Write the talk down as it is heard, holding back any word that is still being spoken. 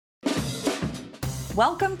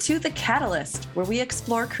Welcome to The Catalyst, where we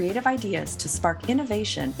explore creative ideas to spark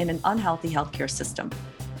innovation in an unhealthy healthcare system.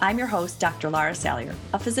 I'm your host, Dr. Laura Salyer,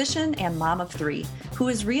 a physician and mom of three, who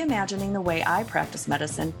is reimagining the way I practice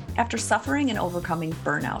medicine after suffering and overcoming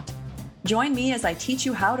burnout. Join me as I teach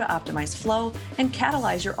you how to optimize flow and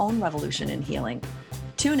catalyze your own revolution in healing.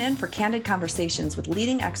 Tune in for candid conversations with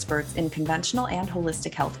leading experts in conventional and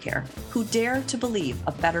holistic healthcare who dare to believe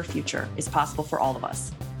a better future is possible for all of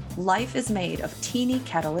us. Life is made of teeny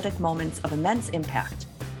catalytic moments of immense impact.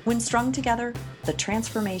 When strung together, the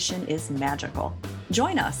transformation is magical.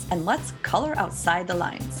 Join us and let's color outside the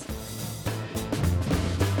lines.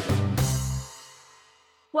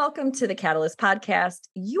 Welcome to the Catalyst Podcast.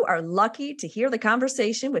 You are lucky to hear the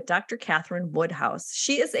conversation with Dr. Catherine Woodhouse.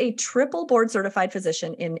 She is a triple board certified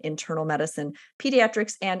physician in internal medicine,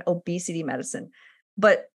 pediatrics, and obesity medicine.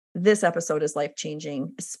 But this episode is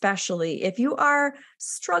life-changing, especially if you are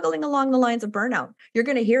struggling along the lines of burnout. You're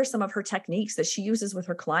going to hear some of her techniques that she uses with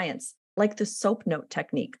her clients, like the soap note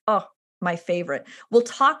technique. Oh, my favorite. We'll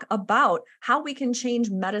talk about how we can change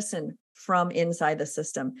medicine from inside the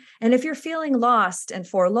system. And if you're feeling lost and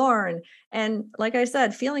forlorn, and like I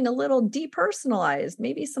said, feeling a little depersonalized,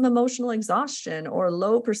 maybe some emotional exhaustion or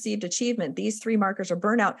low perceived achievement, these three markers are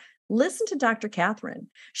burnout, listen to Dr. Catherine.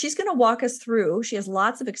 She's going to walk us through. She has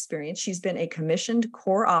lots of experience. She's been a commissioned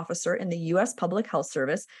corps officer in the U.S. Public Health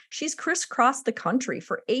Service. She's crisscrossed the country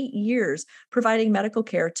for 8 years, providing medical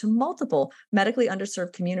care to multiple medically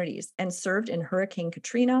underserved communities, and served in Hurricane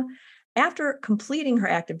Katrina. After completing her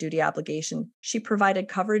active duty obligation, she provided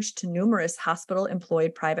coverage to numerous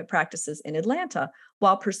hospital-employed private practices in Atlanta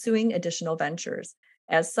while pursuing additional ventures.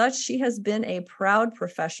 As such, she has been a proud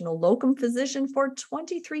professional locum physician for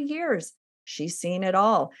 23 years. She's seen it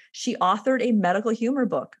all. She authored a medical humor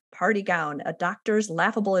book, Party Gown, A Doctor's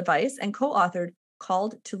Laughable Advice, and co-authored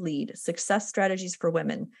Called to Lead, Success Strategies for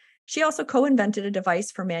Women. She also co-invented a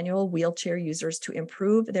device for manual wheelchair users to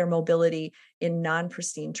improve their mobility in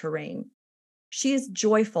non-pristine terrain. She is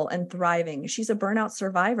joyful and thriving. She's a burnout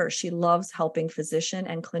survivor. She loves helping physician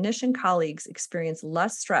and clinician colleagues experience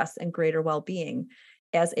less stress and greater well-being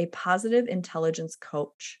as a positive intelligence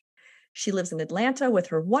coach. She lives in Atlanta with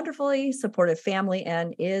her wonderfully supportive family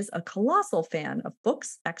and is a colossal fan of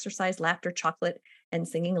books, exercise, laughter, chocolate, and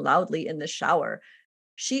singing loudly in the shower.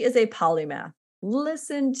 She is a polymath.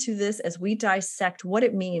 Listen to this as we dissect what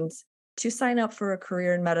it means to sign up for a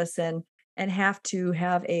career in medicine and have to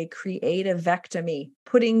have a creative vectomy,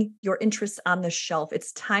 putting your interests on the shelf.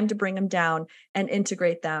 It's time to bring them down and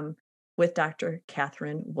integrate them with Dr.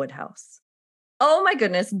 Catherine Woodhouse. Oh my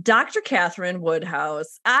goodness, Dr. Catherine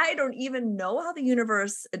Woodhouse. I don't even know how the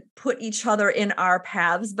universe put each other in our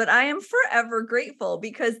paths, but I am forever grateful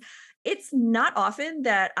because it's not often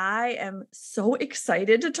that I am so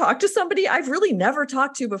excited to talk to somebody I've really never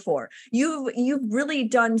talked to before. You've really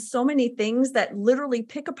done so many things that literally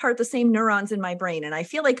pick apart the same neurons in my brain. And I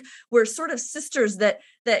feel like we're sort of sisters that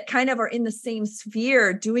kind of are in the same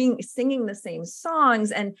sphere, singing the same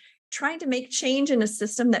songs and trying to make change in a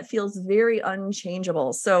system that feels very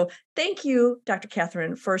unchangeable. So thank you, Dr.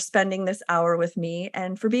 Catherine, for spending this hour with me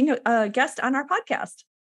and for being a guest on our podcast.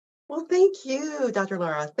 Well, thank you, Dr.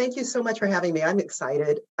 Laura. Thank you so much for having me. I'm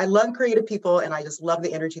excited. I love creative people, and I just love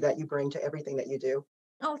the energy that you bring to everything that you do.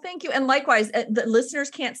 Oh, thank you. And likewise, the listeners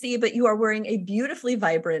can't see, but you are wearing a beautifully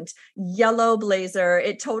vibrant yellow blazer.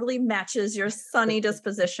 It totally matches your sunny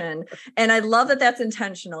disposition. And I love that that's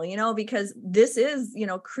intentional, because this is,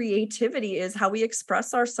 creativity is how we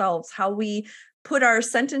express ourselves, how we put our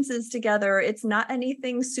sentences together. It's not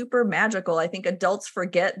anything super magical. I think adults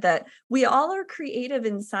forget that we all are creative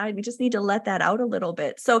inside. We just need to let that out a little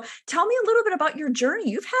bit. So tell me a little bit about your journey.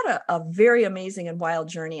 You've had a very amazing and wild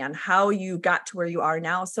journey on how you got to where you are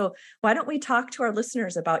now. So why don't we talk to our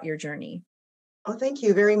listeners about your journey? Oh, thank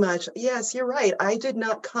you very much. Yes, you're right. I did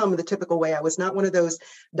not come the typical way. I was not one of those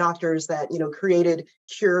doctors that, created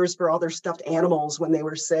cures for all their stuffed animals when they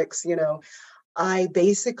were 6, I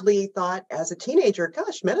basically thought as a teenager,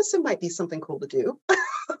 gosh, medicine might be something cool to do.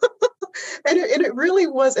 And it really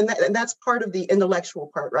was. And that's part of the intellectual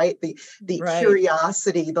part, right? The Right.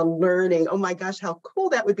 Curiosity, the learning. Oh my gosh, how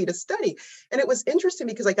cool that would be to study. And it was interesting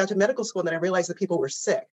because I got to medical school and then I realized that people were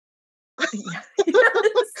sick. Yes.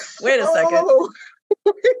 Wait a second.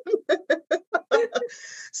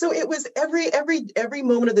 So it was every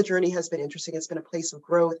moment of the journey has been interesting. It's been a place of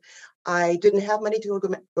growth. I didn't have money to go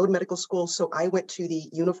to medical school, so I went to the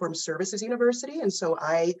Uniformed Services University, and so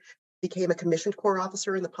I became a commissioned corps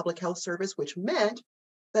officer in the public health service, which meant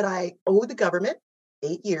that I owed the government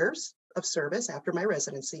 8 years of service after my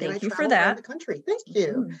residency. Thank and I you for traveled that. around the country. Thank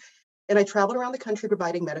you. And I traveled around the country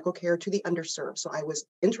providing medical care to the underserved. So I was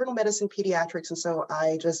internal medicine, pediatrics. And so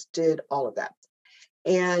I just did all of that.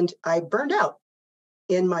 And I burned out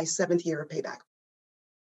in my 7th year of payback.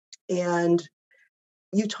 And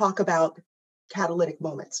you talk about catalytic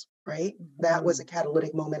moments, right? Mm-hmm. That was a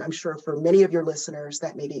catalytic moment, I'm sure, for many of your listeners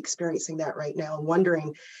that may be experiencing that right now and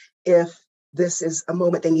wondering if this is a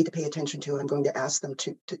moment they need to pay attention to. I'm going to ask them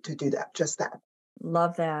to do that, just that.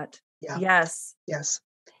 Love that. Yeah. Yes. Yes.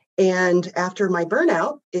 And after my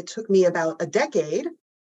burnout, it took me about a decade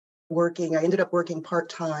working. I ended up working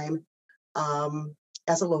part-time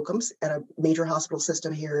as a locums at a major hospital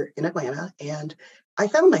system here in Atlanta. And I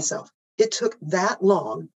found myself. It took that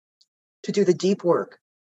long to do the deep work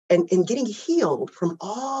and getting healed from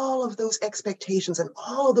all of those expectations and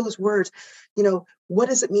all of those words. What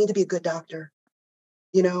does it mean to be a good doctor?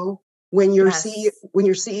 When your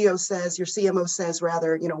CEO says, your CMO says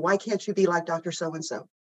rather, why can't you be like Dr. So-and-so?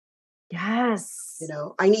 Yes.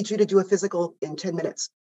 I need you to do a physical in 10 minutes.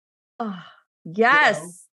 Oh,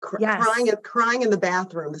 yes. Yes. Crying in the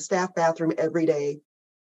bathroom, the staff bathroom every day.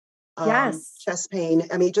 Yes. Chest pain.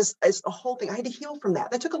 I mean, just it's a whole thing. I had to heal from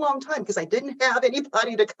that. That took a long time because I didn't have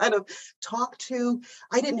anybody to kind of talk to.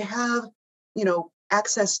 I didn't have,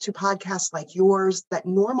 access to podcasts like yours that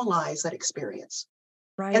normalize that experience.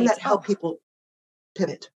 Right. And that help people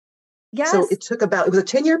pivot. Yes. So it was a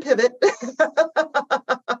 10-year pivot.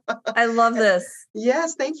 I love this.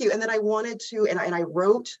 Yes, thank you. And then I wanted to, and I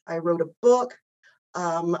wrote a book.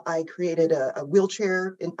 I created a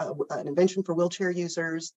wheelchair, an invention for wheelchair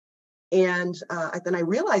users. And then I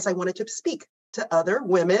realized I wanted to speak to other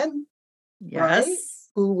women, right,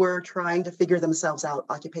 who were trying to figure themselves out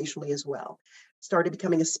occupationally as well. Started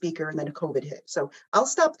becoming a speaker, and then COVID hit. So I'll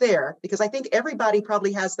stop there because I think everybody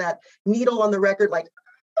probably has that needle on the record, like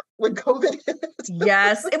when COVID hit.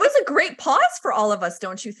 Yes, it was a great pause for all of us,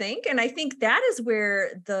 don't you think? And I think that is where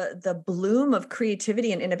the bloom of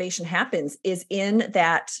creativity and innovation happens, is in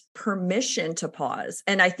that permission to pause.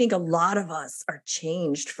 And I think a lot of us are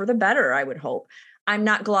changed for the better, I would hope. I'm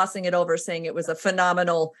not glossing it over saying it was a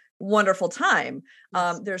phenomenal, wonderful time.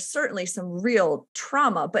 There's certainly some real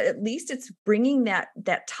trauma, but at least it's bringing that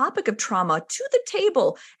topic of trauma to the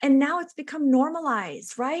table. And now it's become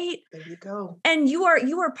normalized, right? There you go. And you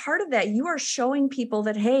are part of that. You are showing people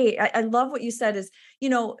that, hey, I love what you said is,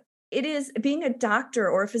 it is being a doctor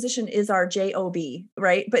or a physician is our job,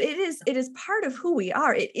 right? But it is part of who we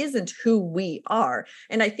are. It isn't who we are.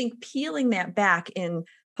 And I think peeling that back in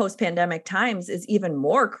post-pandemic times is even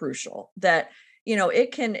more crucial, that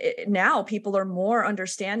now people are more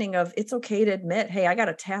understanding of, it's okay to admit, hey, I got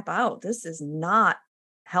to tap out. This is not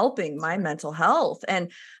helping my mental health. And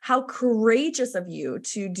how courageous of you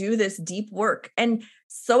to do this deep work. And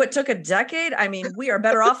so it took a decade. I mean, we are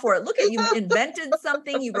better off for it. Look at you, invented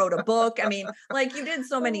something, you wrote a book. I mean, like, you did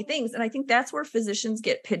so many things. And I think that's where physicians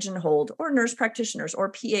get pigeonholed, or nurse practitioners or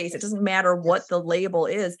PAs. It doesn't matter what the label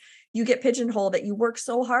is. You get pigeonholed that you work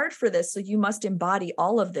so hard for this, so you must embody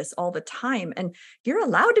all of this all the time. And you're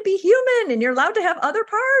allowed to be human, and you're allowed to have other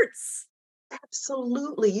parts.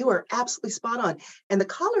 Absolutely. You are absolutely spot on. And the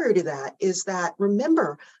corollary to that is that,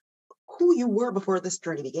 remember who you were before this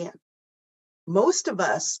journey began. Most of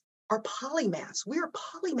us are polymaths. We are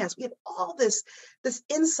polymaths. We have all this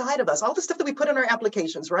inside of us, all the stuff that we put in our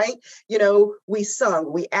applications, right? We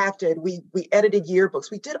sung, we acted, we edited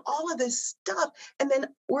yearbooks, we did all of this stuff. And then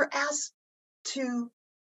we're asked to,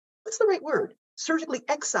 what's the right word? Surgically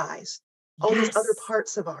excise all these other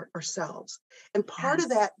parts of ourselves. And part of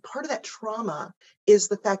that trauma is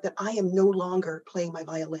the fact that I am no longer playing my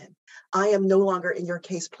violin. I am no longer, in your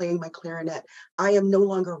case, playing my clarinet. I am no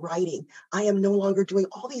longer writing. I am no longer doing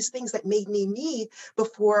all these things that made me me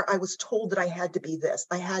before I was told that I had to be this.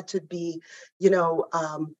 I had to be,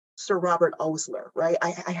 Sir Robert Osler, right?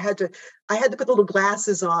 I had to put the little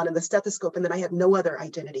glasses on and the stethoscope, and then I had no other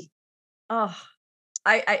identity. Oh,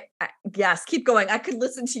 I yes, keep going. I could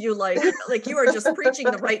listen to you like you are just preaching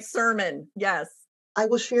the right sermon. Yes. I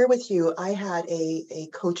will share with you, I had a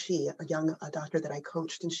coachee, a young doctor that I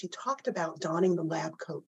coached, and she talked about donning the lab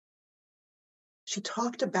coat. She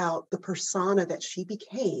talked about the persona that she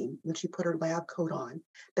became when she put her lab coat on,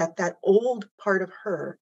 that old part of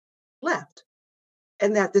her left,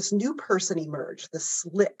 and that this new person emerged, the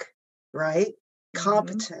slick, right?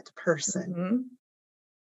 Competent person. Mm-hmm.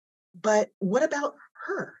 But what about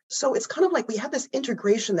her? So it's kind of like we have this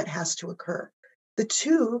integration that has to occur. The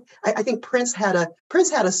two, I think Prince had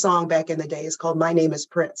a song back in the day. It's called "My Name Is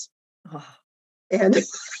Prince." Oh. And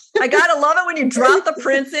I gotta love it when you drop the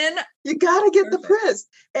Prince in. You gotta get the Prince.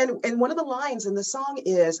 And one of the lines in the song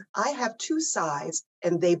is, "I have two sides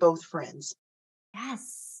and they both friends."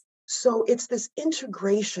 Yes. So it's this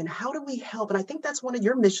integration. How do we help? And I think that's one of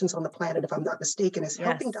your missions on the planet, if I'm not mistaken, is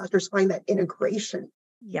helping Yes. doctors find that integration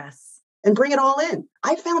Yes. and bring it all in.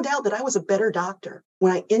 I found out that I was a better doctor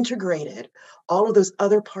when I integrated all of those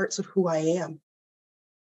other parts of who I am.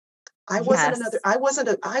 Yes. I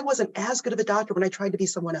wasn't as good of a doctor when I tried to be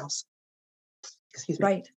someone else. Excuse me.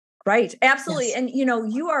 Right. Right. Absolutely. Yes. And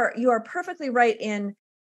you are perfectly right in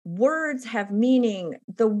words have meaning.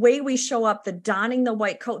 The way we show up, the donning the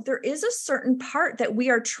white coat, there is a certain part that we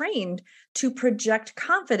are trained to project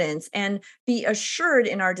confidence and be assured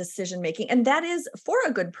in our decision making. And that is for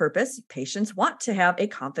a good purpose. Patients want to have a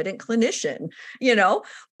confident clinician, you know,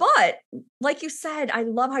 but like you said, I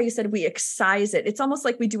love how you said we excise it. It's almost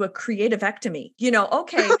like we do a creative ectomy,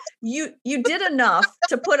 okay, you did enough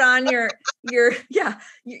to put on your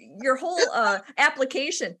whole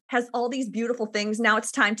application has all these beautiful things. Now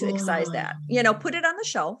it's time to excise that, put it on the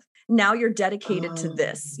shelf. Now you're dedicated to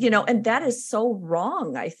this, and that is so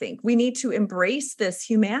wrong. I think we need to embrace this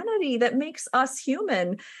humanity that makes us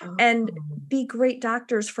human and be great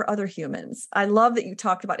doctors for other humans. I love that you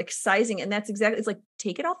talked about excising, and that's exactly, it's like,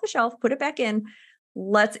 take it off the shelf, put it back in,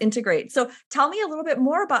 let's integrate. So tell me a little bit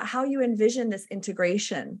more about how you envision this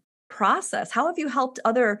integration process. How have you helped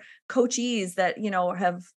other coachees that,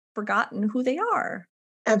 have forgotten who they are?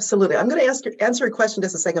 Absolutely. I'm going to answer a question in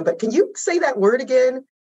just a second, but can you say that word again?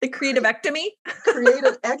 The creative ectomy?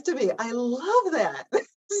 Creative ectomy. I love that.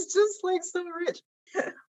 It's just like so rich.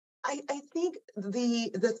 I think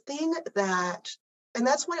the thing that, and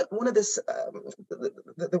that's why one of this,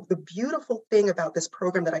 the beautiful thing about this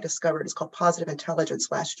program that I discovered is called Positive Intelligence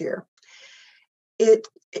last year.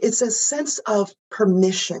 It's a sense of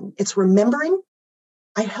permission. It's remembering.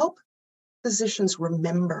 I help physicians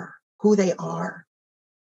remember who they are,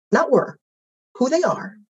 not were, who they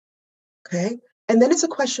are. Okay. And then it's a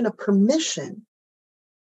question of permission,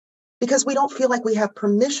 because we don't feel like we have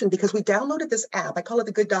permission because we downloaded this app. I call it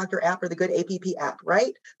the Good Doctor app or the Good APP app,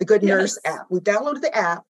 right? The Good Nurse Yes. app. We downloaded the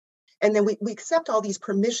app and then we accept all these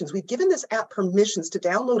permissions. We've given this app permissions to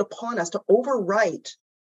download upon us to overwrite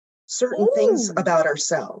certain things Ooh. about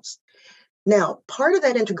ourselves. Now, part of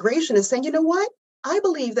that integration is saying, you know what? I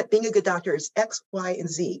believe that being a good doctor is X, Y, and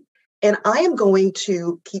Z. And I am going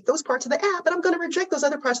to keep those parts of the app, but I'm going to reject those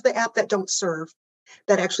other parts of the app that don't serve,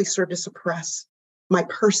 that actually serve to suppress my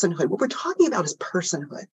personhood. What we're talking about is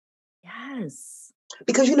personhood. Yes.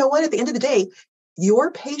 Because you know what? At the end of the day, your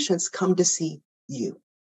patients come to see you.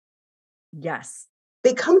 Yes.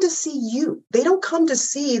 They come to see you. They don't come to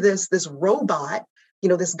see this robot,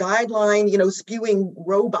 this guideline, spewing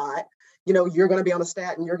robot, you're going to be on a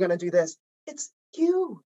statin, you're going to do this. It's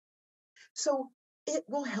you. So it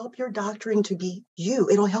will help your doctoring to be you.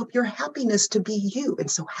 It'll help your happiness to be you.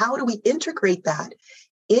 And so how do we integrate that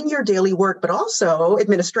in your daily work, but also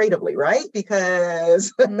administratively, right?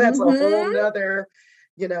 Because that's a whole nother,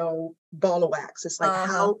 ball of wax. It's like,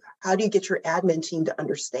 how do you get your admin team to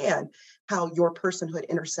understand how your personhood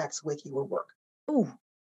intersects with your work? Ooh,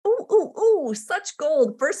 ooh, ooh, ooh, such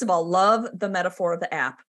gold. First of all, love the metaphor of the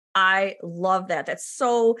app. I love that. That's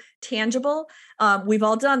so tangible. We've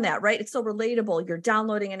all done that, right? It's so relatable. You're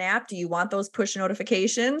downloading an app. Do you want those push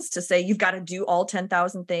notifications to say you've got to do all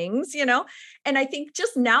 10,000 things, And I think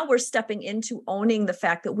just now we're stepping into owning the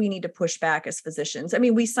fact that we need to push back as physicians. I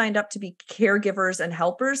mean, we signed up to be caregivers and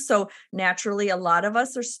helpers. So naturally, a lot of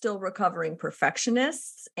us are still recovering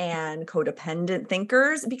perfectionists and codependent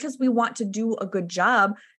thinkers because we want to do a good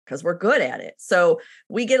job because we're good at it. So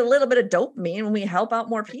we get a little bit of dopamine when we help out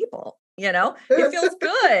more people, it feels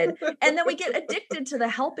good. And then we get addicted to the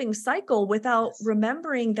helping cycle without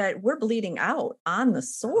remembering that we're bleeding out on the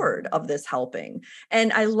sword of this helping.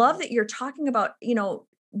 And I love that you're talking about,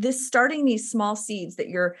 this starting these small seeds, that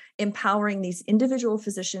you're empowering these individual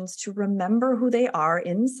physicians to remember who they are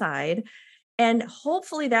inside. And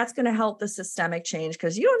hopefully that's going to help the systemic change,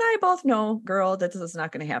 because you and I both know, girl, that this is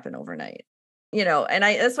not going to happen overnight. And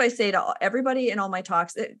that's why I say to everybody in all my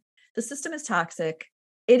talks, the system is toxic.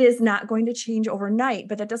 It is not going to change overnight,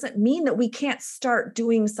 but that doesn't mean that we can't start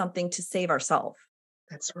doing something to save ourselves.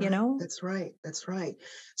 That's right. That's right. That's right.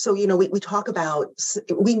 So, we talk about,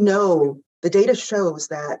 we know the data shows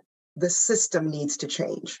that the system needs to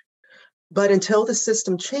change. But until the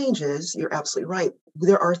system changes, you're absolutely right.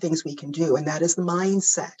 There are things we can do. And that is the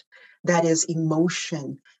mindset. That is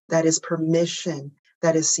emotion. That is permission.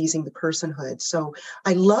 That is seizing the personhood. So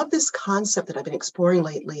I love this concept that I've been exploring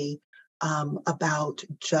lately about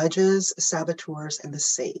judges, saboteurs, and the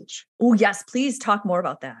sage. Oh, yes. Please talk more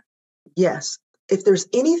about that. Yes. If there's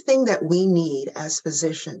anything that we need as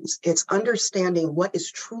physicians, it's understanding what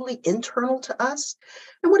is truly internal to us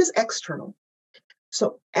and what is external.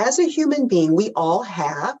 So as a human being, we all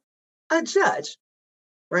have a judge,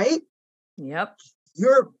 right? Yep.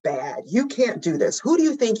 You're bad. You can't do this. Who do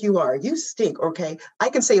you think you are? You stink. Okay. I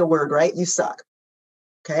can say a word, right? You suck.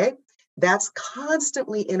 Okay. That's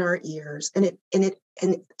constantly in our ears. And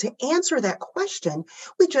to answer that question,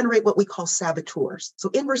 we generate what we call saboteurs. So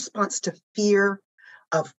in response to fear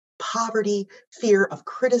of poverty, fear of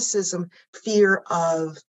criticism, fear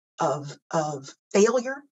of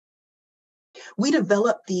failure, we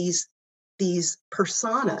develop these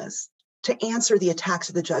personas to answer the attacks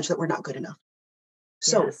of the judge that we're not good enough.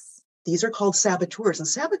 So Yes. these are called saboteurs, and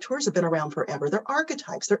saboteurs have been around forever. They're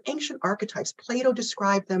archetypes. They're ancient archetypes. Plato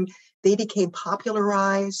described them. They became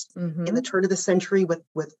popularized in the turn of the century with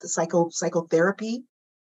the psychotherapy.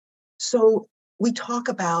 So we talk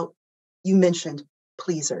about, you mentioned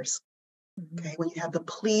pleasers. Okay, when you have the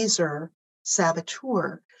pleaser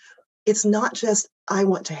saboteur, it's not just I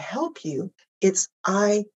want to help you. It's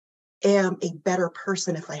I am a better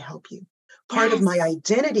person if I help you. Part of my Yes.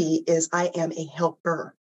 identity is I am a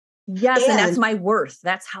helper. Yes. And that's And my worth.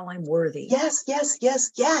 That's how I'm worthy. yes, yes,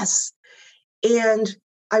 yes, yes. And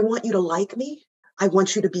I want you to like me. I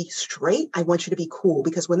want you to be straight. I want you to be cool,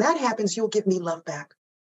 because when that happens, you'll give me love back.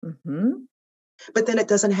 Mm-hmm. But then it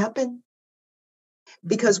doesn't happen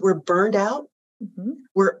because we're burned out. Mm-hmm.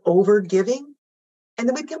 We're over giving. And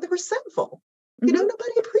then we become resentful. You know, Mm-hmm.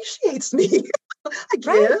 nobody appreciates me. I give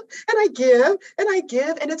Right. and I give and I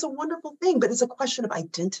give. And it's a wonderful thing, but it's a question of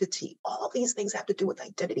identity. All these things have to do with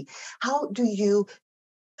identity. How do you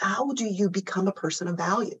become a person of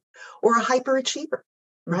value or a hyperachiever,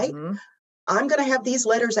 right? Mm-hmm. I'm going to have these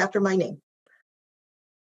letters after my name.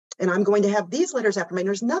 And I'm going to have these letters after my name.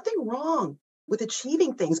 There's nothing wrong with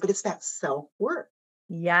achieving things, but it's that self-worth,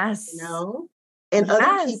 you Yes. know? And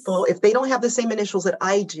other people, Yes. if they don't have the same initials that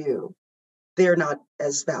I do, they're not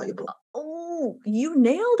as valuable. Oh, you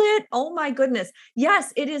nailed it. Oh my goodness.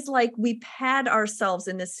 Yes, it is like we pad ourselves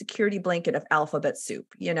in this security blanket of alphabet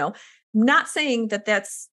soup, Not saying that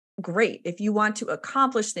that's great if you want to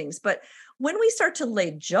accomplish things, but when we start to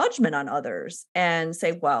lay judgment on others and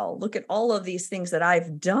say, well, look at all of these things that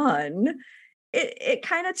I've done, it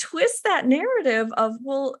kind of twists that narrative of,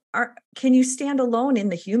 well, can you stand alone in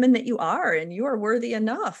the human that you are, and you are worthy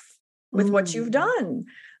enough with what you've Mm. done.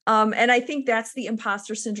 And I think that's the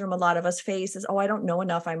imposter syndrome a lot of us face is, oh, I don't know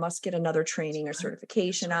enough. I must get another training or That's right.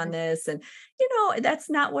 certification That's on right. this. And, that's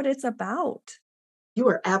not what it's about. You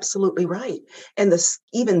are absolutely right. And the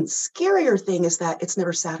even scarier thing is that it's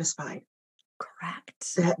never satisfied.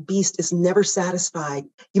 Correct. That beast is never satisfied.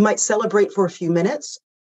 You might celebrate for a few minutes.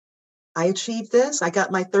 I achieved this. I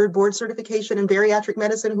got my third board certification in bariatric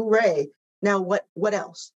medicine. Hooray. Now what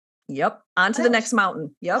else? Yep. On to What the else? next mountain.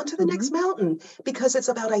 On Yep. to the next mountain, because it's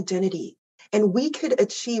about identity. And we could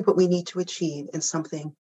achieve what we need to achieve in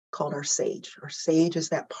something called our sage. Our sage is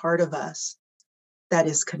that part of us that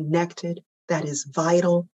is connected, that is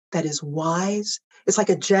vital, that is wise. It's like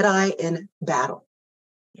a Jedi in battle.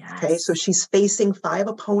 Okay, so Yes. she's facing 5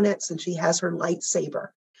 opponents and she has her lightsaber,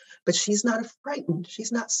 but she's not frightened.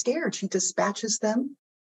 She's not scared. She dispatches them.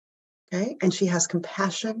 Okay, and she has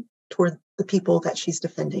compassion toward the people that she's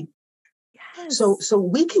defending. Yes. So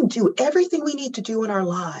we can do everything we need to do in our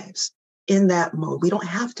lives in that mode. We don't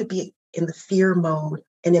have to be in the fear mode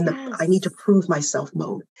and in the I need to Yes. prove myself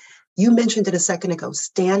mode. You mentioned it a second ago,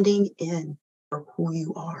 standing in for who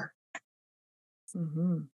you are.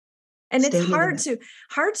 Mm-hmm. And it's Standing in hard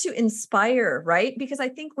that. to inspire, right? Because I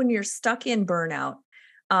think when you're stuck in burnout,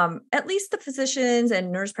 at least the physicians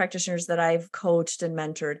and nurse practitioners that I've coached and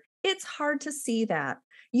mentored, it's hard to see that.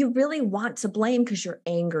 You really want to blame because you're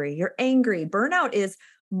angry. You're angry. Burnout is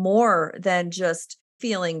more than just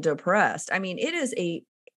feeling depressed. I mean, it is a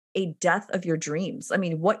death of your dreams. I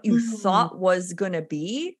mean, what you Mm, thought was going to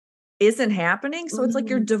be isn't happening. So it's like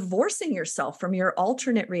you're mm, divorcing yourself from your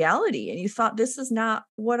alternate reality. And you thought, this is not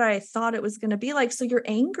what I thought it was going to be like. So you're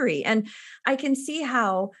angry. And I can see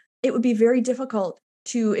how it would be very difficult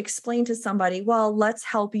to explain to somebody, well, let's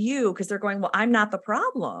help you. Because they're going, well, I'm not the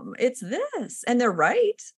problem. It's this. And they're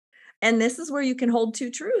right. And this is where you can hold two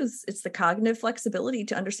truths. It's the cognitive flexibility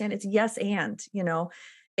to understand it's yes and,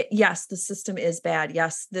 yes, the system is bad.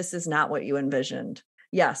 Yes, this is not what you envisioned.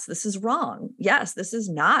 Yes, this is wrong. Yes, this is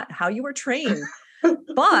not how you were trained.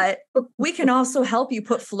 But we can also help you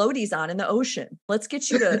put floaties on in the ocean. Let's get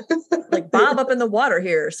you to like bob up in the water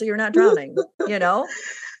here so you're not drowning.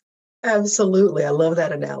 Absolutely. I love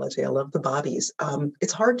that analogy. I love the bobbies.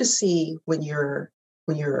 It's hard to see when you're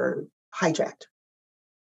hijacked,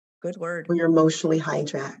 Good word. when you're emotionally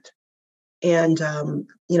hijacked. And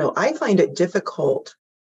I find it difficult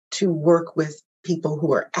to work with people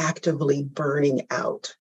who are actively burning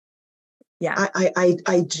out. Yeah.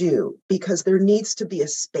 I do, because there needs to be a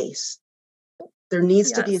space. There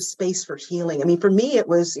needs to be a Yes. space for healing. I mean, for me, it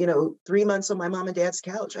was, 3 months on my mom and dad's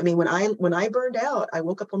couch. I mean, when I burned out, I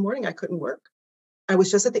woke up one morning, I couldn't work. I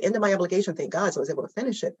was just at the end of my obligation, thank God, so I was able to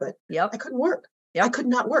finish it, but Yep. I couldn't work. I Yep. could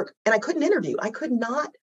not work, and I couldn't interview. I could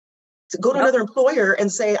not go to Yep. another employer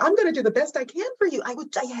and say, I'm going to do the best I can for you. I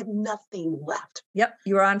had nothing left. Yep.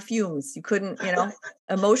 You were on fumes. You couldn't,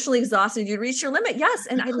 emotionally exhausted. You reach your limit. Yes.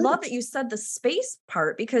 And I love that you said the space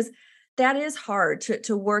part, because that is hard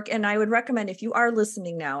to work. And I would recommend, if you are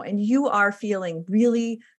listening now and you are feeling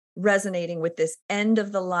really resonating with this end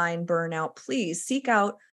of the line burnout, please seek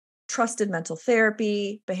out trusted mental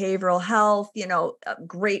therapy, behavioral health, a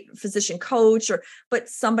great physician coach, but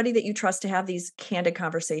somebody that you trust to have these candid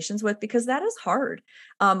conversations with, because that is hard.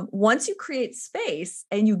 Once you create space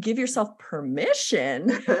and you give yourself permission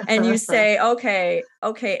and you say, okay,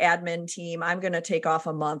 admin team, I'm going to take off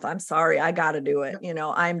a month. I'm sorry. I got to do it.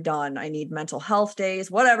 I'm done. I need mental health days,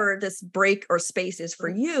 whatever this break or space is for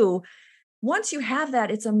you. Once you have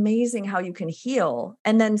that, it's amazing how you can heal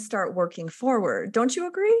and then start working forward. Don't you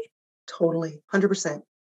agree? Totally, 100%.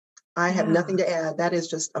 I have nothing to add. That is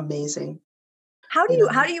just amazing. How do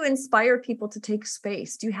you inspire people to take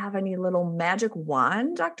space? Do you have any little magic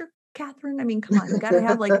wand, Dr. Catherine? I mean, come on, you got to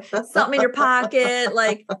have like something in your pocket,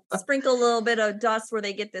 like sprinkle a little bit of dust where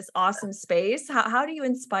they get this awesome space. How do you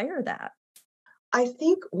inspire that? I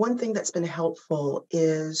think one thing that's been helpful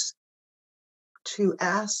is to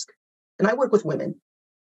ask, and I work with women,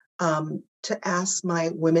 to ask my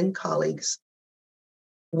women colleagues,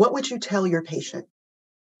 what would you tell your patient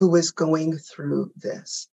who is going through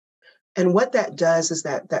this? And what that does is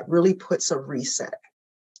that really puts a reset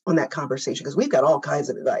on that conversation, because we've got all kinds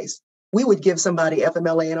of advice. We would give somebody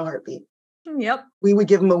FMLA in a heartbeat. Yep. We would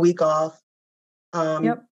give them a week off.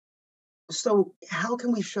 Yep. So how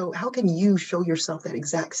can you show yourself that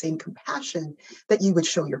exact same compassion that you would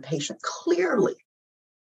show your patient clearly?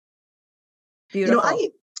 Beautiful.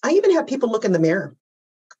 I even have people look in the mirror.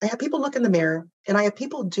 I have people look in the mirror, and I have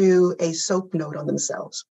people do a soap note on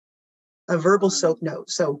themselves, a verbal soap note.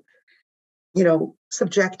 So,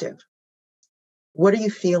 subjective. What are you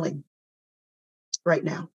feeling right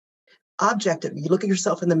now? Objective. You look at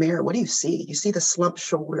yourself in the mirror. What do you see? You see the slumped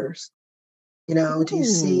shoulders. Do you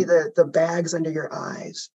see the bags under your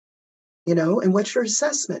eyes? And what's your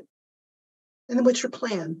assessment? And then what's your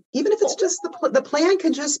plan? Even if it's just the plan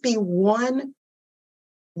can just be one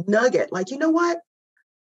nugget. Like, you know what?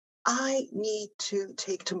 I need to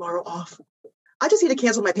take tomorrow off. I just need to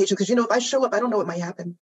cancel my patient because, if I show up, I don't know what might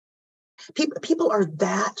happen. People are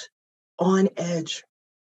that on edge.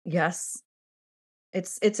 Yes.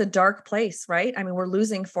 It's a dark place, right? I mean, we're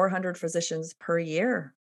losing 400 physicians per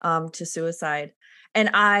year to suicide.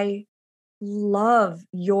 And I love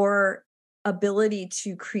your ability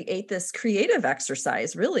to create this creative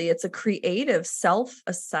exercise. Really, it's a creative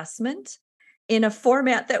self-assessment in a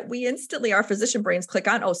format that we instantly, our physician brains click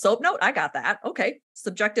on. Oh, soap note, I got that. Okay.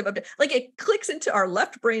 Subjective. Like it clicks into our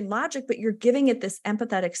left brain logic, but you're giving it this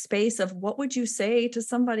empathetic space of what would you say to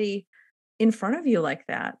somebody in front of you like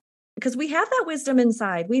that? Because we have that wisdom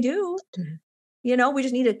inside. We do. Mm-hmm. We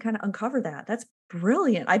just need to kind of uncover that. That's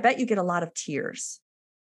brilliant. I bet you get a lot of tears.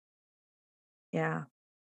 Yeah.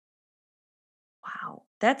 Wow.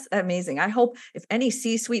 That's amazing. I hope if any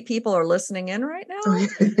C-suite people are listening in right now,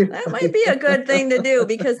 that might be a good thing to do,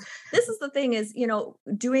 because this is the thing is,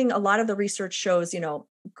 doing a lot of the research shows,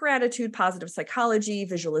 gratitude, positive psychology,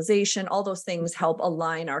 visualization, all those things help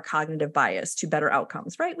align our cognitive bias to better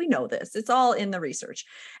outcomes, right? We know this. It's all in the research.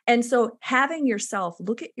 And so having yourself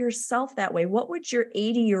look at yourself that way, what would your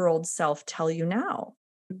 80-year-old self tell you now?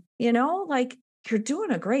 Like, you're doing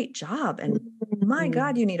a great job and my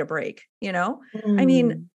God, you need a break. I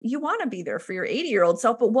mean, you want to be there for your 80-year-old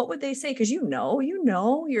self, but what would they say? Because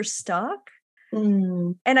you're stuck.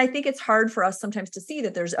 And I think it's hard for us sometimes to see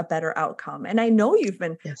that there's a better outcome. And I know you've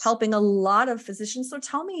been helping a lot of physicians. So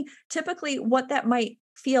tell me typically what that might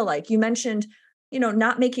feel like. You mentioned,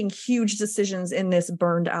 not making huge decisions in this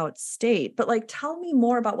burned out state, but tell me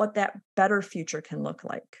more about what that better future can look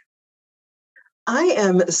like. I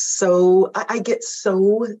get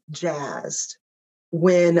so jazzed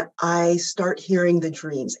when I start hearing the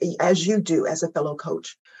dreams, as you do as a fellow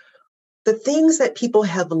coach. The things that people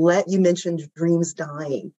have you mentioned dreams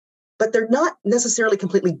dying, but they're not necessarily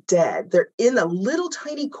completely dead. They're in a little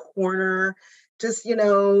tiny corner, just,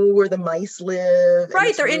 where the mice live. And Right.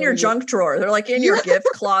 it's They're in your really, junk drawer. They're like in your yeah, gift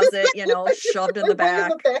closet, shoved in the way in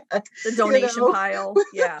back, the back, the donation pile.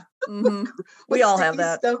 Yeah. Mm-hmm. We with all have sticky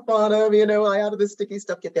that. stuff on them, how did the sticky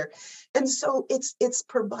stuff get there? And so it's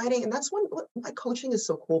providing, and that's why coaching is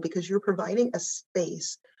so cool, because you're providing a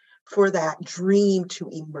space for that dream to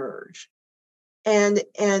emerge. And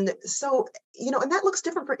so, and that looks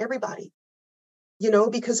different for everybody,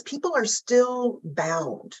 because people are still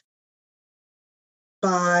bound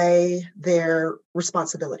by their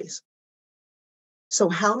responsibilities. So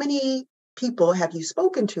how many people have you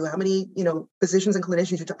spoken to? How many, physicians and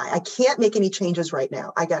clinicians I can't make any changes right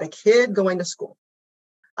now. I got a kid going to school.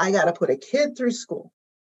 I got to put a kid through school.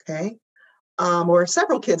 Okay. Or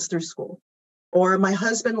several kids through school. Or my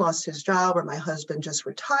husband lost his job, or my husband just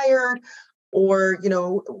retired, or,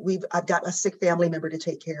 I've got a sick family member to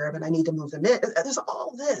take care of and I need to move them in. There's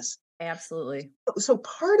all this. Absolutely. So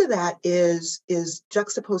part of that is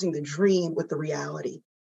juxtaposing the dream with the reality.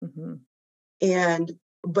 Mm-hmm. And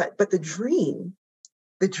but the dream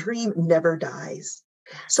never dies.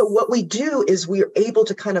 So what we do is we are able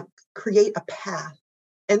to kind of create a path.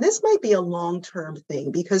 And this might be a long-term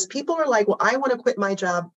thing, because people are like, well, I want to quit my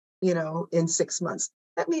job, in 6 months.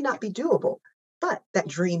 That may not be doable, but that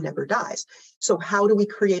dream never dies. So how do we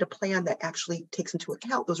create a plan that actually takes into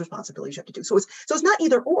account those responsibilities you have to do? So it's not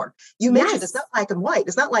either or. You mentioned it's not black and white.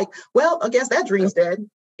 It's not like, well, I guess that dream's dead.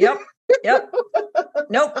 Yep.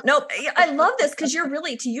 Nope. I love this, because you're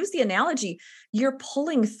really, to use the analogy, you're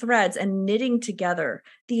pulling threads and knitting together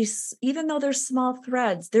these, even though they're small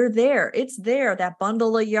threads, they're there. It's there. That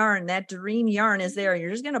bundle of yarn, that dream yarn is there.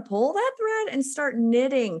 You're just going to pull that thread and start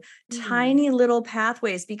knitting tiny little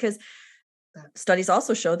pathways, because studies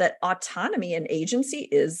also show that autonomy and agency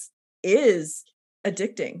is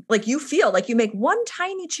addicting. Like, you feel like you make one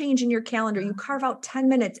tiny change in your calendar. You carve out 10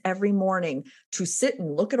 minutes every morning to sit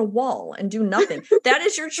and look at a wall and do nothing. That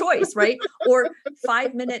is your choice, right? Or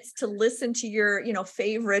 5 minutes to listen to your,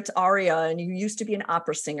 favorite aria, and you used to be an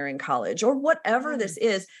opera singer in college, or whatever this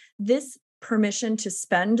is, this permission to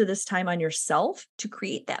spend this time on yourself to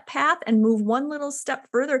create that path and move one little step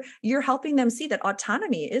further. You're helping them see that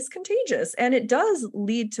autonomy is contagious and it does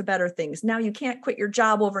lead to better things. Now, you can't quit your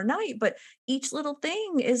job overnight, but each little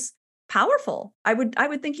thing is powerful. I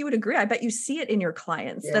would think you would agree. I bet you see it in your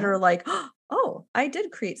clients that are like, oh, I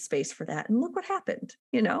did create space for that, and look what happened,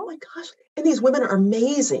 Oh my gosh. And these women are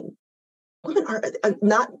amazing. Women are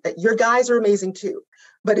not, your guys are amazing too,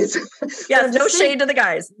 but it's no shade to the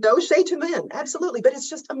guys. No shade to men. Absolutely. But it's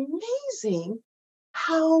just amazing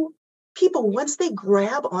how people, once they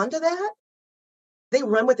grab onto that, they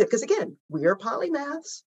run with it. Because again, we are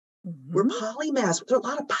polymaths. Mm-hmm. We're polymaths. There's a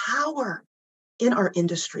lot of power in our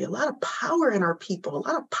industry, a lot of power in our people, a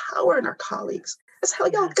lot of power in our colleagues. That's how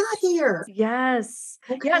y'all got here. Yes.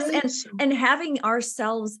 Okay. Yes. And having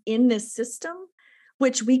ourselves in this system,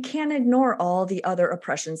 which we can't ignore all the other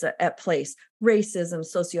oppressions at place, racism,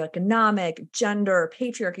 socioeconomic, gender,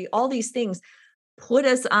 patriarchy, all these things put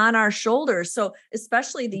us on our shoulders. So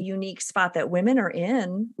especially the unique spot that women are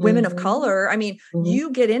in, women of color. I mean,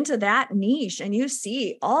 you get into that niche and you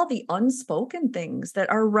see all the unspoken things that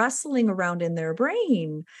are wrestling around in their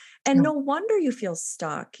brain. And no wonder you feel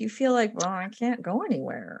stuck. You feel like, well, I can't go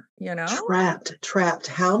anywhere, Trapped.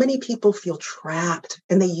 How many people feel trapped?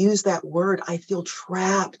 And they use that word, I feel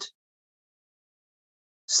trapped.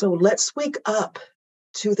 So let's wake up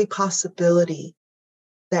to the possibility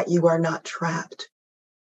that you are not trapped.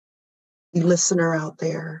 You listener out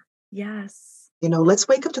there. Yes. Let's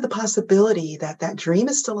wake up to the possibility that that dream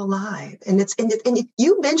is still alive. And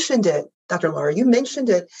you mentioned it, Dr. Laura, you mentioned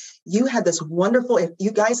it. You had this wonderful, if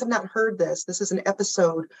you guys have not heard this is an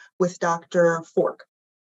episode with Dr. Fork.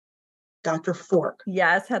 Dr. Fork.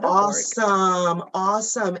 Yes, Heather Fork.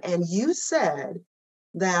 Awesome. And you said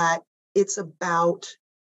that it's about,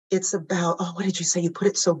 oh, what did you say? You put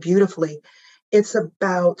it so beautifully. It's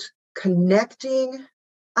about connecting.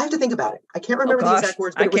 I have to think about it. I can't remember the exact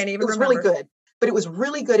words, but it was really good. But it was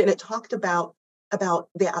really good. And it talked about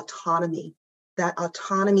the autonomy. That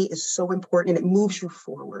autonomy is so important and it moves you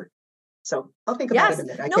forward. So I'll think about it in a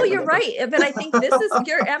minute. No, you're right. But I think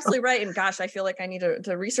you're absolutely right. And gosh, I feel like I need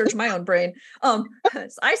to research my own brain.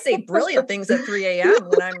 I say brilliant things at 3 a.m.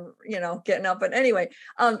 when I'm, getting up. But anyway,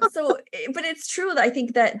 but it's true that I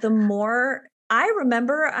think that the more I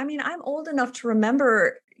remember, I'm old enough to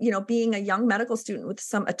remember, being a young medical student with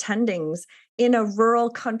some attendings in a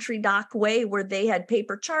rural country doc way where they had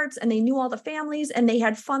paper charts and they knew all the families and they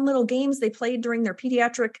had fun little games they played during their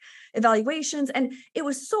pediatric evaluations. And it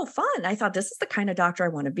was so fun. I thought, this is the kind of doctor I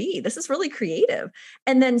want to be. This is really creative.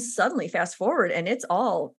 And then suddenly fast forward and it's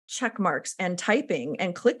all check marks and typing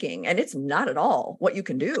and clicking, and it's not at all what you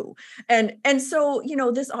can do. And so,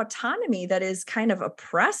 this autonomy that is kind of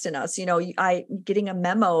oppressed in us, I getting a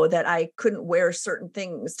memo that I couldn't wear certain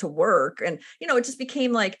things to work. And, it just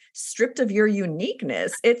became like stripped of your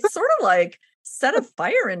uniqueness. It's sort of like set a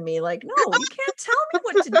fire in me. Like, no, you can't tell me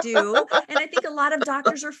what to do. And I think a lot of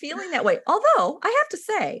doctors are feeling that way. Although I have to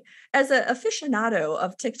say, as an aficionado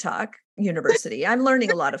of TikTok University, I'm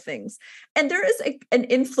learning a lot of things. And there is an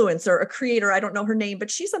influencer, a creator, I don't know her name,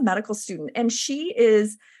 but she's a medical student and she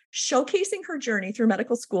is showcasing her journey through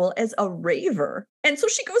medical school as a raver. And so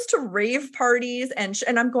she goes to rave parties and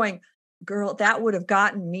I'm going, girl, that would have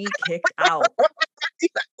gotten me kicked out.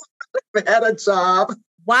 Had a job.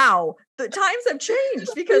 Wow, the times have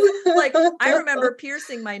changed because like I remember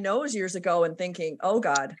piercing my nose years ago and thinking, oh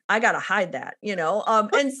God, I got to hide that,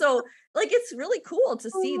 and so like, it's really cool to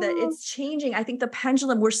see that it's changing. I think the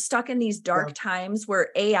pendulum, we're stuck in these dark times where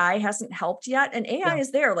AI hasn't helped yet. And AI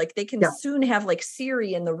is there. Like they can soon have like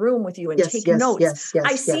Siri in the room with you and take notes.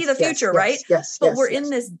 I see the future, right? But we're in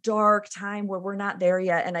this dark time where we're not there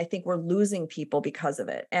yet. And I think we're losing people because of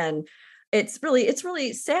it. And it's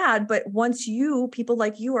really sad. But once people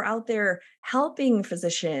like you are out there helping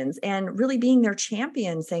physicians and really being their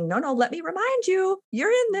champion, saying, no, let me remind you,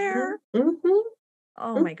 you're in there. Mm-hmm.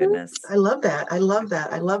 Oh my goodness. I love that. I love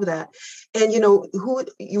that. And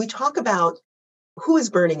we talk about who is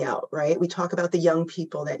burning out, right? We talk about the young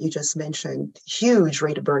people that you just mentioned, huge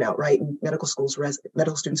rate of burnout, right? In medical schools,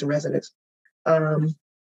 medical students and residents.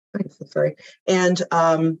 Sorry. And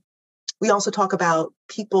we also talk about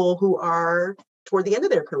people who are toward the end of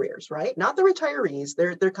their careers, right? Not the retirees,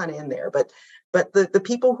 they're kind of in there, but the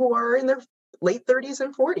people who are in their late 30s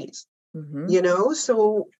and 40s,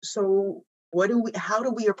 so how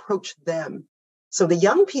do we approach them? So the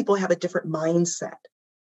young people have a different mindset.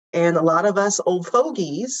 And a lot of us old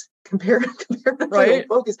fogies, compared to old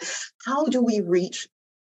fogies, how do we reach,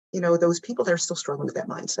 those people that are still struggling with that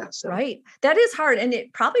mindset? So. Right. That is hard. And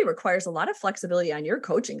it probably requires a lot of flexibility on your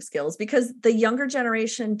coaching skills because the younger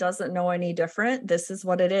generation doesn't know any different. This is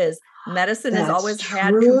what it is. Medicine has always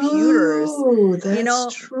had computers.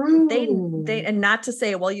 That's true. They, and not to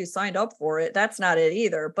say, well, you signed up for it. That's not it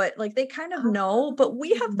either. But like they kind of know, but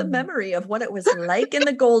we have the memory of what it was like in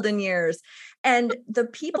the golden years. And the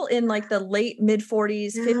people in like the late mid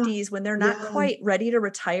 40s, 50s, when they're not quite ready to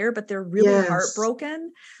retire, but they're really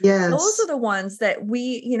heartbroken. Those are the ones that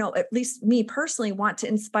we, at least me personally, want to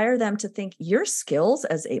inspire them to think your skills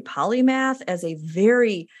as a polymath, as a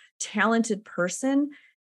very talented person,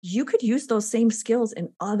 you could use those same skills in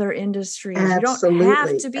other industries. Absolutely. You don't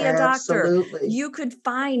have to be a doctor. You could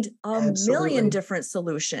find a million different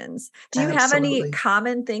solutions. Do you have any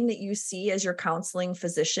common thing that you see as you're counseling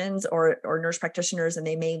physicians or nurse practitioners and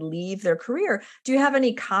they may leave their career? Do you have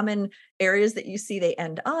any common areas that you see they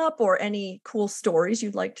end up or any cool stories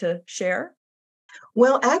you'd like to share?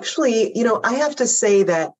 Well, actually, I have to say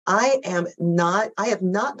that I have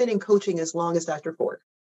not been in coaching as long as Dr. Ford.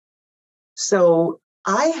 So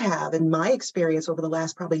I have, in my experience over the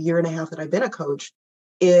last probably year and a half that I've been a coach,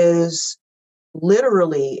 is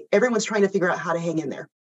literally everyone's trying to figure out how to hang in there.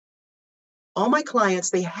 All my clients,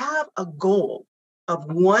 they have a goal of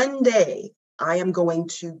one day I am going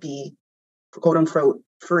to be, quote unquote,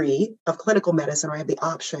 free of clinical medicine, or I have the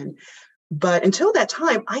option. But until that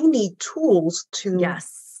time, I need tools to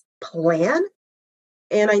plan,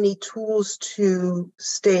 and I need tools to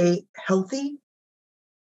stay healthy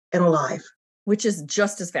and alive. Which is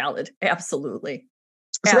just as valid. Absolutely.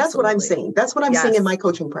 So that's what I'm seeing. That's what I'm seeing in my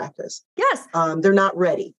coaching practice. Yes. They're not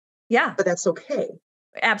ready. Yeah. But that's okay.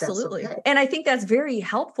 Absolutely. That's okay. And I think that's very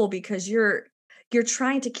helpful because you're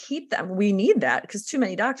trying to keep them. We need that because too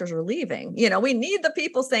many doctors are leaving. We need the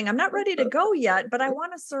people saying, I'm not ready to go yet, but I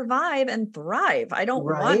want to survive and thrive. I don't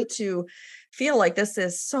want to feel like this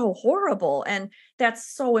is so horrible. And that's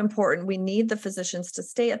so important. We need the physicians to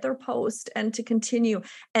stay at their post and to continue.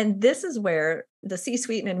 And this is where the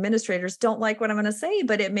C-suite and administrators don't like what I'm going to say,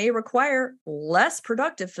 but it may require less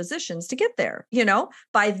productive physicians to get there,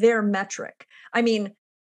 by their metric. I mean,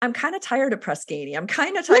 I'm kind of tired of Press Ganey. I'm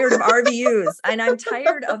kind of tired of RVUs, and I'm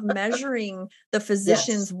tired of measuring the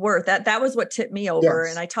physician's worth. That was what tipped me over.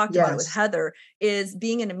 And I talked about it with Heather, is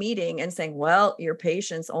being in a meeting and saying, well, your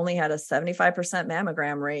patients only had a 75%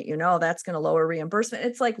 mammogram rate, that's going to lower reimbursement.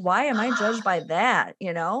 It's like, why am I judged by that?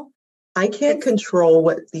 I can't control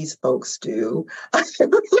what these folks do. I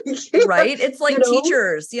really can't, right? It's like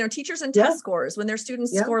teachers, teachers and Yeah. test scores. When their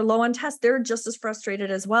students Yeah. score low on tests, they're just as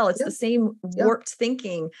frustrated as well. It's Yeah. the same Yeah. warped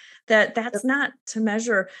thinking that's not to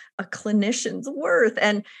measure a clinician's worth.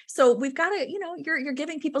 And so we've got to, you're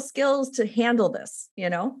giving people skills to handle this,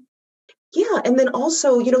 Yeah. And then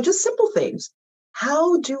also, just simple things.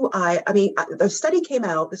 How do the study came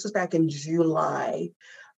out, this was back in July,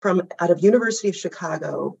 out of University of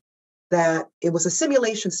Chicago, that it was a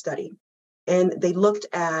simulation study. And they looked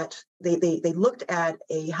at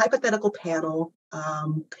a hypothetical panel,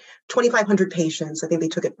 2,500 patients. I think they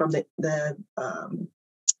took it from the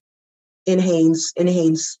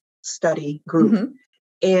Inhane's study group. Mm-hmm.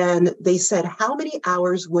 And they said, how many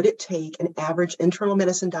hours would it take an average internal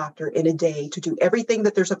medicine doctor in a day to do everything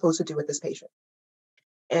that they're supposed to do with this patient?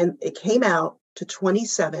 And it came out to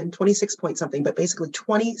 26 point something, but basically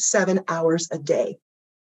 27 hours a day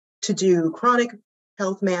to do chronic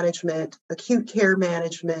health management, acute care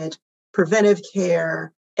management, preventive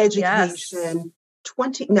care, education.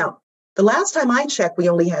 Yes. Now, the last time I checked, we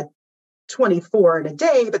only had 24 in a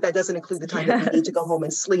day, but that doesn't include the time that we need to go home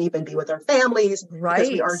and sleep and be with our families, because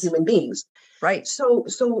we are human beings. Right. So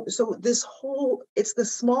this whole, it's the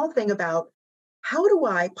small thing about, how do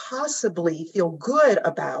I possibly feel good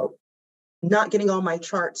about not getting all my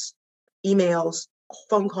charts, emails,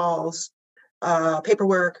 phone calls,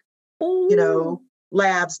 paperwork,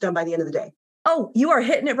 labs done by the end of the day? Oh, you are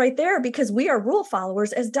hitting it right there, because we are rule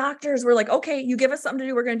followers as doctors. We're like, okay, you give us something to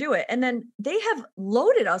do, we're going to do it. And then they have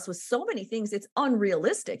loaded us with so many things. It's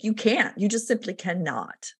unrealistic. You just simply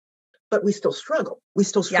cannot. But we still struggle. We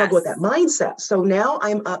still struggle with that mindset. So now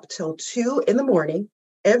I'm up till 2 a.m.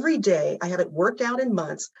 every day. I haven't worked out in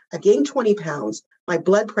months. I've gained 20 pounds. My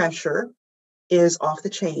blood pressure is off the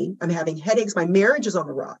chain. I'm having headaches. My marriage is on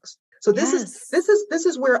the rocks. So this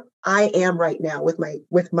is where I am right now with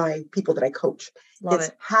my people that I coach. Love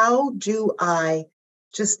it. How do I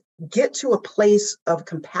just get to a place of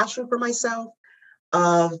compassion for myself,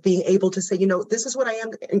 of being able to say, this is what I am,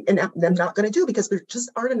 and I'm not going to do, because there just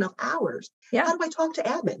aren't enough hours. Yeah. How do I talk to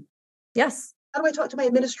admin? Yes. How do I talk to my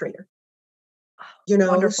administrator?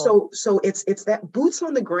 Wonderful. So it's that boots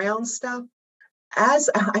on the ground stuff.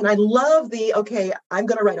 And I love I'm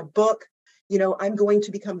going to write a book. I'm going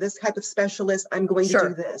to become this type of specialist. I'm going to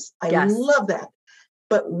do this. I love that.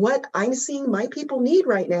 But what I'm seeing my people need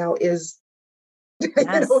right now is,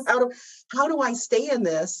 how do I stay in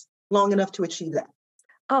this long enough to achieve that?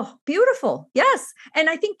 Oh, beautiful. Yes. And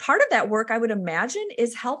I think part of that work, I would imagine,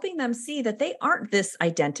 is helping them see that they aren't this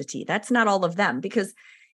identity. That's not all of them. Because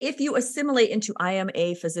if you assimilate into, I am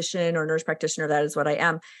a physician or nurse practitioner, that is what I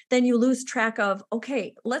am, then you lose track of,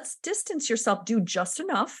 okay, let's distance yourself, do just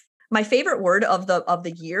enough. My favorite word of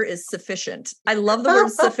the year is sufficient. I love the word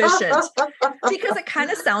sufficient, because it kind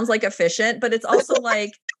of sounds like efficient, but it's also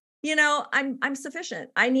like, I'm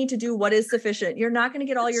sufficient. I need to do what is sufficient. You're not going to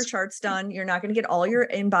get all your charts done. You're not going to get all your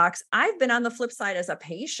inbox. I've been on the flip side as a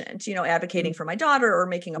patient, advocating for my daughter or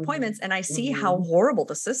making appointments. And I see how horrible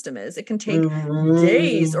the system is. It can take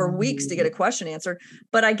days or weeks to get a question answered,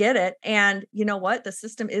 but I get it. And you know what? The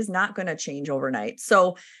system is not going to change overnight.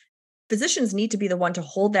 So physicians need to be the one to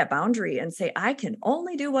hold that boundary and say, I can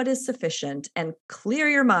only do what is sufficient, and clear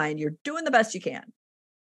your mind. You're doing the best you can.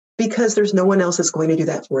 Because there's no one else that's going to do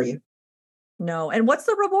that for you. No. And what's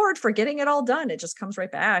the reward for getting it all done? It just comes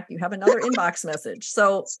right back. You have another inbox message.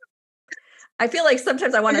 So I feel like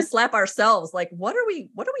sometimes I want to slap ourselves. Like, what are we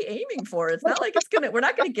aiming for? It's not like we're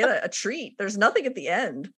not going to get a treat. There's nothing at the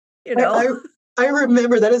end, I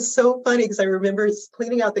remember, that is so funny, because I remember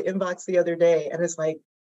cleaning out the inbox the other day, and it's like,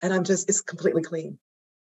 it's completely clean.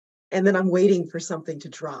 And then I'm waiting for something to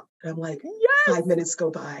drop. And I'm like, 5 minutes go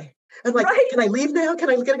by. I'm like, Can I leave now? Can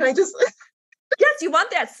I just? Yes, you want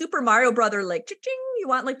that Super Mario Brother, like, ching, you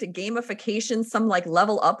want like the gamification, some like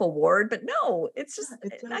level up award, but no, it's just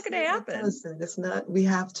not going to happen. It's not. We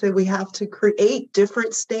have to create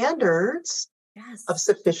different standards of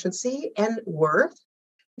sufficiency and worth.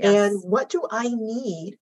 And what do I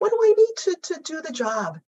need? What do I need to do the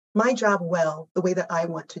job, my job, well, the way that I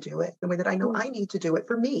want to do it, the way that I know I need to do it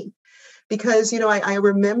for me? Because, I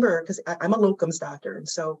remember, because I'm a locums doctor. And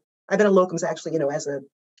so I've been a locums actually,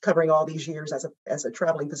 covering all these years as a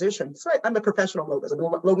traveling physician. So I'm a professional locums. I've been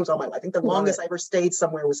locums all my life. I think the longest I ever stayed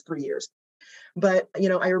somewhere was 3 years. But,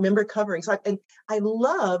 I remember covering. So I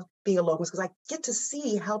love being a locums, because I get to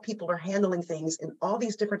see how people are handling things in all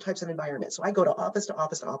these different types of environments. So I go to office to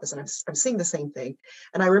office to office, and I'm seeing the same thing.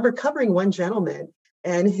 And I remember covering one gentleman,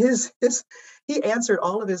 and he answered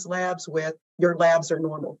all of his labs with, your labs are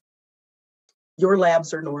normal. Your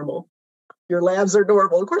labs are normal. Your labs are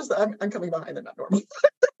normal. Of course, I'm coming behind. They're not normal.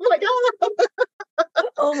 Like, oh.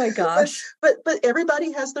 Oh my gosh. But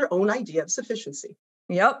everybody has their own idea of sufficiency.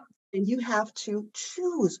 Yep. And you have to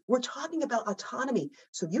choose. We're talking about autonomy.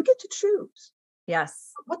 So you get to choose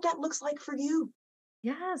Yes. what that looks like for you.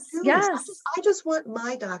 Yes. Choose. Yes. I just want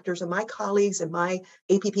my doctors and my colleagues and my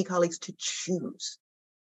APP colleagues to choose.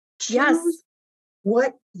 Yes. Choose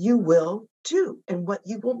what you will do and what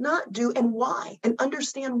you will not do and why, and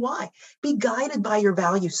understand why. Be guided by your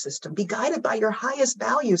value system. Be guided by your highest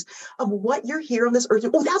values of what you're here on this earth.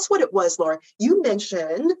 Oh, that's what it was, Laura. You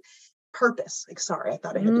mentioned purpose. Like, sorry, I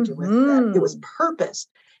thought I had to do with that. It was purpose.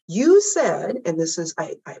 You said, and this is,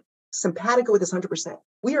 I'm simpatico with this 100%.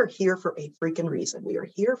 We are here for a freaking reason. We are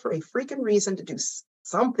here for a freaking reason to do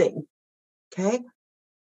something. Okay.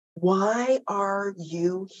 Why are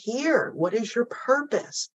you here? What is your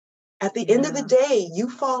purpose? At the end of the day, you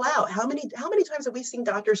fall out. How many times have we seen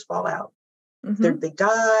doctors fall out? They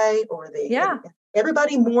die, or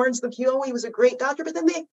everybody mourns the oh, he was a great doctor, but then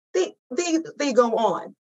they go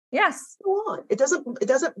on. Yes. Go on. It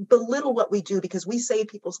doesn't belittle what we do, because we save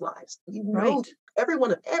people's lives. You know, right. every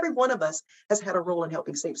one of us has had a role in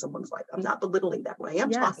helping save someone's life. I'm not belittling that. What I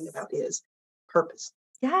am talking about is purpose.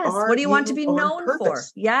 Yes. What do you want to be known for?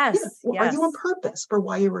 Yes. Yeah. Well, yes. Are you on purpose for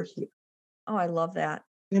why you were here? Oh, I love that.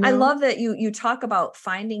 You know? I love that you talk about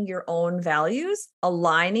finding your own values,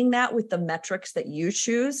 aligning that with the metrics that you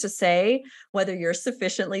choose to say whether you're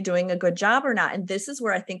sufficiently doing a good job or not. And this is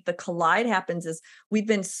where I think the collide happens, is we've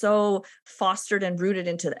been so fostered and rooted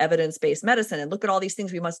into evidence-based medicine, and look at all these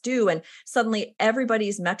things we must do. And suddenly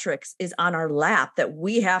everybody's metrics is on our lap that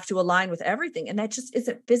we have to align with everything. And that just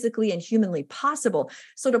isn't physically and humanly possible.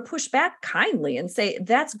 So to push back kindly and say,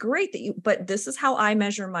 that's great but this is how I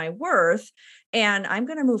measure my worth. And I'm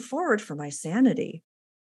going to move forward for my sanity,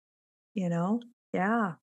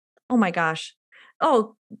 Yeah. Oh my gosh.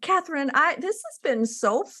 Oh, Catherine, this has been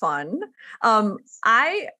so fun.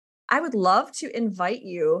 I would love to invite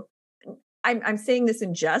you. I'm saying this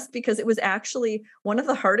in jest, because it was actually one of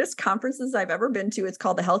the hardest conferences I've ever been to. It's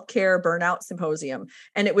called the Healthcare Burnout Symposium.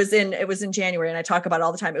 And it was in January, and I talk about it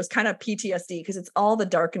all the time. It was kind of PTSD, because it's all the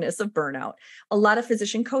darkness of burnout. A lot of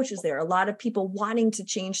physician coaches there, a lot of people wanting to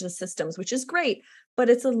change the systems, which is great, but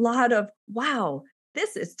it's a lot of, wow,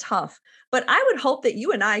 this is tough. But I would hope that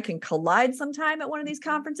you and I can collide sometime at one of these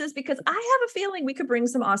conferences, because I have a feeling we could bring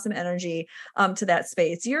some awesome energy to that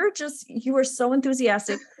space. You are so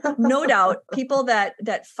enthusiastic. No doubt people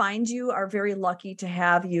that find you are very lucky to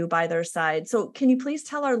have you by their side. So can you please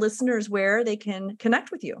tell our listeners where they can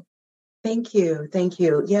connect with you? Thank you.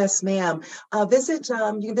 Yes, ma'am. You can visit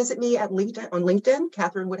me on LinkedIn,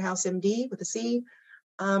 Catherine Woodhouse, MD with a C.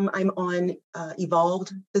 I'm on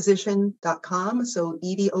evolvedphysician.com. So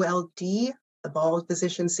EVOLD,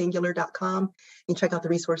 evolvedphysiciansingular.com. You can check out the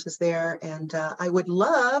resources there. And I would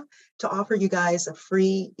love to offer you guys a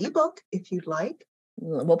free ebook if you'd like.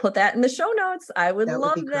 We'll put that in the show notes. I would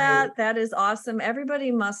love that. Great. That is awesome. Everybody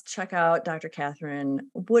must check out Dr. Catherine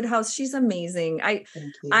Woodhouse. She's amazing. I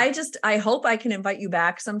hope I can invite you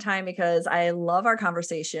back sometime, because I love our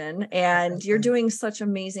conversation, and you're doing such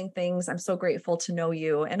amazing things. I'm so grateful to know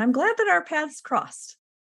you, and I'm glad that our paths crossed.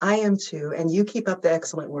 I am too. And you keep up the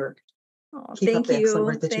excellent work. Oh, thank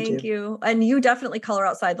you. And you definitely color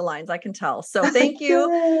outside the lines. I can tell. So thank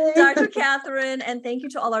you, Dr. Catherine. And thank you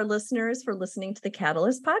to all our listeners for listening to the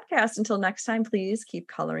Catalyst podcast. Until next time, please keep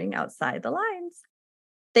coloring outside the lines.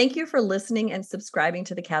 Thank you for listening and subscribing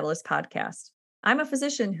to the Catalyst podcast. I'm a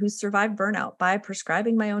physician who survived burnout by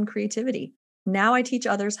prescribing my own creativity. Now I teach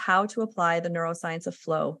others how to apply the neuroscience of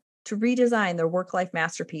flow to redesign their work-life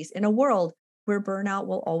masterpiece in a world where burnout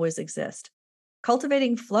will always exist.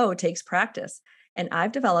 Cultivating flow takes practice, and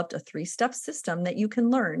I've developed a 3-step system that you can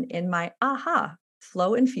learn in my AHA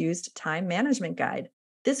Flow-Infused Time Management Guide.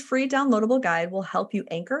 This free downloadable guide will help you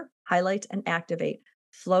anchor, highlight, and activate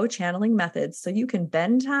flow channeling methods so you can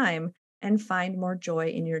bend time and find more joy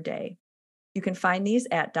in your day. You can find these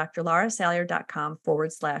at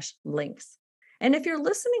drlaurasalyer.com/links. And if you're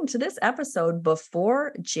listening to this episode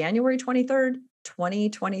before January 23rd,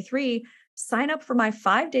 2023, sign up for my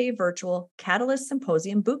 5-day virtual Catalyst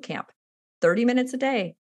Symposium Bootcamp, 30 minutes a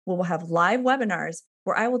day. We'll have live webinars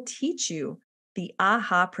where I will teach you the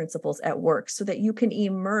AHA principles at work so that you can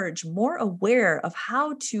emerge more aware of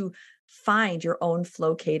how to find your own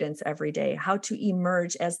flow cadence every day, how to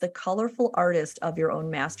emerge as the colorful artist of your own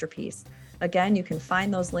masterpiece. Again, you can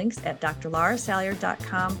find those links at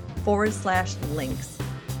drlaurasalyer.com/links,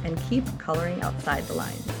 and keep coloring outside the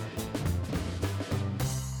lines.